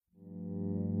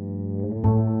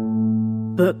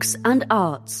Books and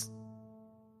Arts.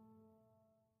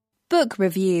 Book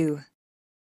Review.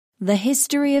 The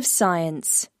History of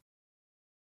Science.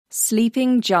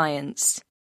 Sleeping Giants.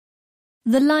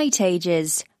 The Light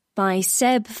Ages by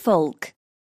Seb Falk.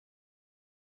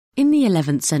 In the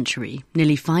 11th century,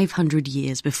 nearly 500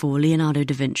 years before Leonardo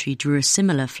da Vinci drew a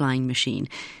similar flying machine,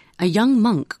 a young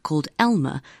monk called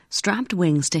Elmer strapped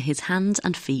wings to his hands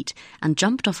and feet and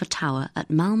jumped off a tower at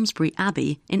Malmesbury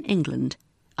Abbey in England.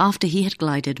 After he had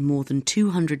glided more than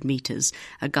 200 metres,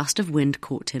 a gust of wind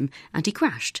caught him and he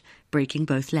crashed, breaking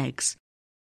both legs.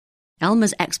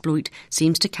 Elmer's exploit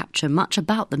seems to capture much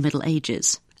about the Middle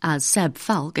Ages, as Seb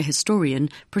Falk, a historian,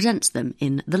 presents them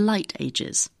in The Light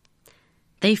Ages.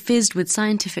 They fizzed with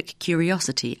scientific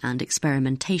curiosity and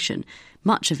experimentation,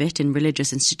 much of it in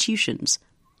religious institutions.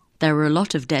 There were a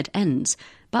lot of dead ends,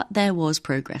 but there was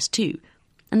progress too,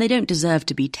 and they don't deserve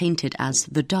to be tainted as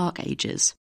the Dark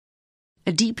Ages.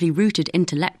 A deeply rooted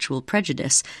intellectual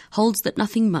prejudice holds that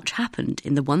nothing much happened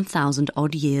in the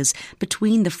 1,000-odd years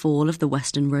between the fall of the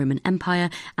Western Roman Empire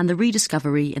and the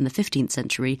rediscovery in the 15th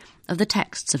century of the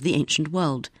texts of the ancient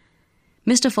world.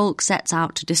 Mr. Falk sets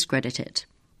out to discredit it.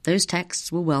 Those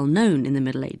texts were well known in the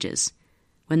Middle Ages,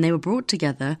 when they were brought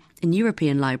together in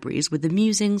European libraries with the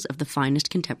musings of the finest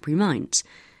contemporary minds,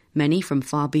 many from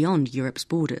far beyond Europe's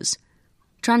borders.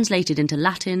 Translated into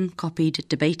Latin, copied,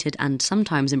 debated, and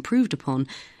sometimes improved upon,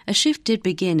 a shift did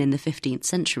begin in the 15th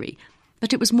century,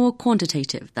 but it was more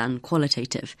quantitative than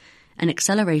qualitative, an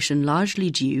acceleration largely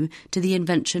due to the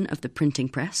invention of the printing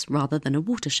press rather than a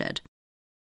watershed.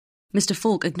 Mr.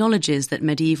 Falk acknowledges that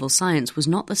medieval science was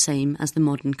not the same as the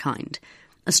modern kind.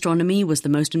 Astronomy was the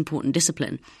most important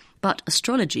discipline, but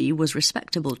astrology was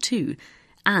respectable too,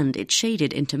 and it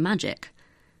shaded into magic.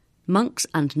 Monks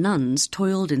and nuns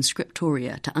toiled in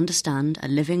scriptoria to understand a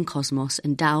living cosmos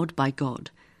endowed by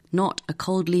God, not a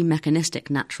coldly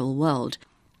mechanistic natural world.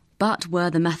 But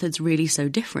were the methods really so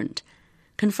different?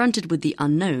 Confronted with the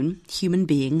unknown, human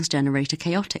beings generate a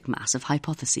chaotic mass of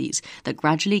hypotheses that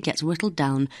gradually gets whittled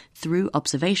down through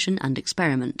observation and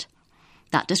experiment.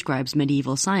 That describes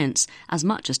medieval science as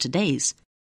much as today's.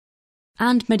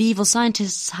 And medieval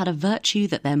scientists had a virtue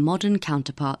that their modern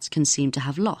counterparts can seem to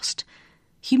have lost: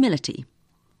 humility.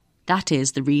 That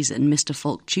is the reason Mr.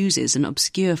 Falk chooses an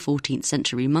obscure 14th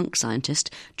century monk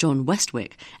scientist, John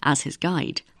Westwick, as his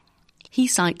guide. He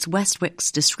cites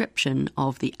Westwick's description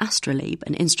of the astrolabe,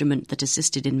 an instrument that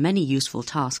assisted in many useful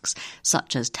tasks,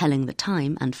 such as telling the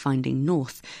time and finding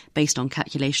north, based on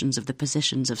calculations of the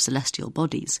positions of celestial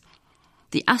bodies.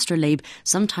 The astrolabe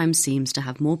sometimes seems to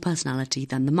have more personality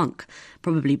than the monk,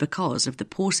 probably because of the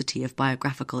paucity of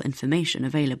biographical information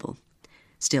available.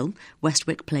 Still,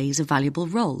 Westwick plays a valuable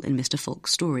role in Mr.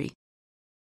 Falk's story.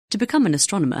 To become an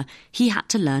astronomer, he had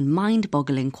to learn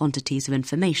mind-boggling quantities of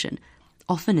information,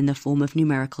 often in the form of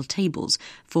numerical tables,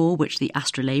 for which the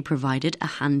astrolabe provided a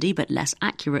handy but less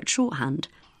accurate shorthand.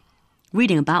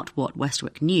 Reading about what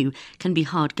Westwick knew can be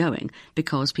hard-going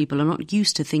because people are not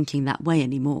used to thinking that way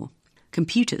anymore.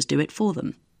 Computers do it for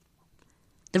them.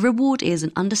 The reward is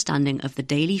an understanding of the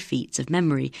daily feats of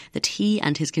memory that he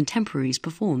and his contemporaries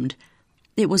performed.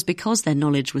 It was because their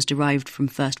knowledge was derived from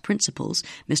first principles,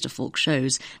 Mr. Falk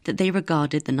shows, that they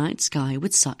regarded the night sky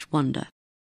with such wonder.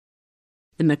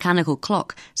 The mechanical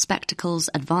clock, spectacles,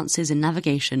 advances in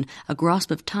navigation, a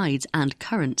grasp of tides and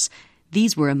currents,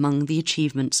 these were among the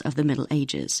achievements of the Middle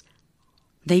Ages.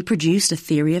 They produced a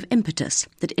theory of impetus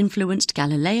that influenced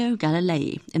Galileo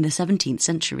Galilei in the 17th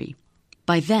century.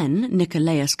 By then,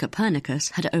 Nicolaus Copernicus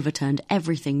had overturned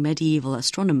everything medieval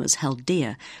astronomers held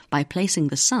dear by placing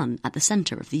the sun at the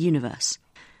centre of the universe.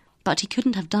 But he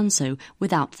couldn't have done so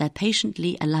without their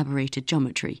patiently elaborated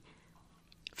geometry.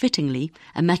 Fittingly,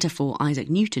 a metaphor Isaac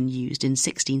Newton used in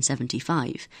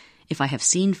 1675, "If I have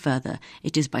seen further,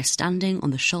 it is by standing on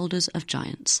the shoulders of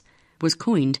giants," was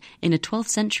coined in a 12th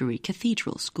century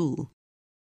cathedral school.